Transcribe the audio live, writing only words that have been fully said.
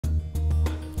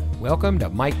Welcome to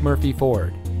Mike Murphy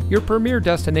Ford, your premier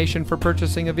destination for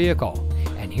purchasing a vehicle.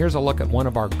 And here's a look at one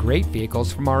of our great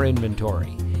vehicles from our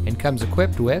inventory, and comes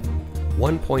equipped with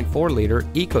 1.4-liter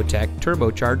Ecotec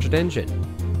turbocharged engine,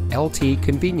 LT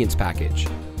convenience package,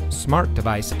 smart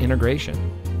device integration,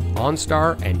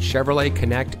 OnStar and Chevrolet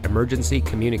Connect emergency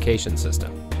communication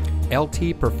system,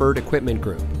 LT preferred equipment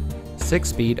group,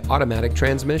 6-speed automatic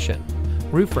transmission,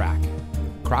 roof rack,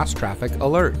 cross traffic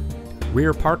alert,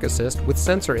 rear park assist with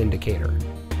sensor indicator,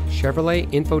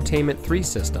 Chevrolet Infotainment 3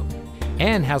 system,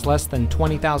 and has less than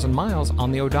 20,000 miles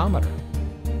on the odometer.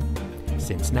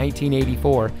 Since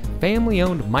 1984,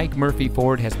 family-owned Mike Murphy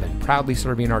Ford has been proudly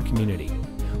serving our community.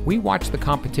 We watch the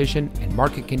competition and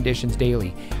market conditions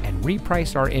daily and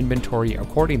reprice our inventory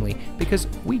accordingly because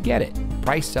we get it.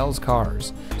 Price sells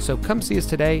cars. So come see us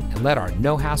today and let our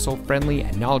no-hassle, friendly,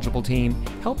 and knowledgeable team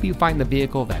help you find the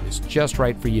vehicle that is just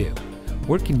right for you.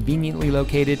 We're conveniently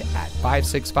located at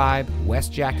 565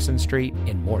 West Jackson Street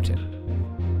in Morton.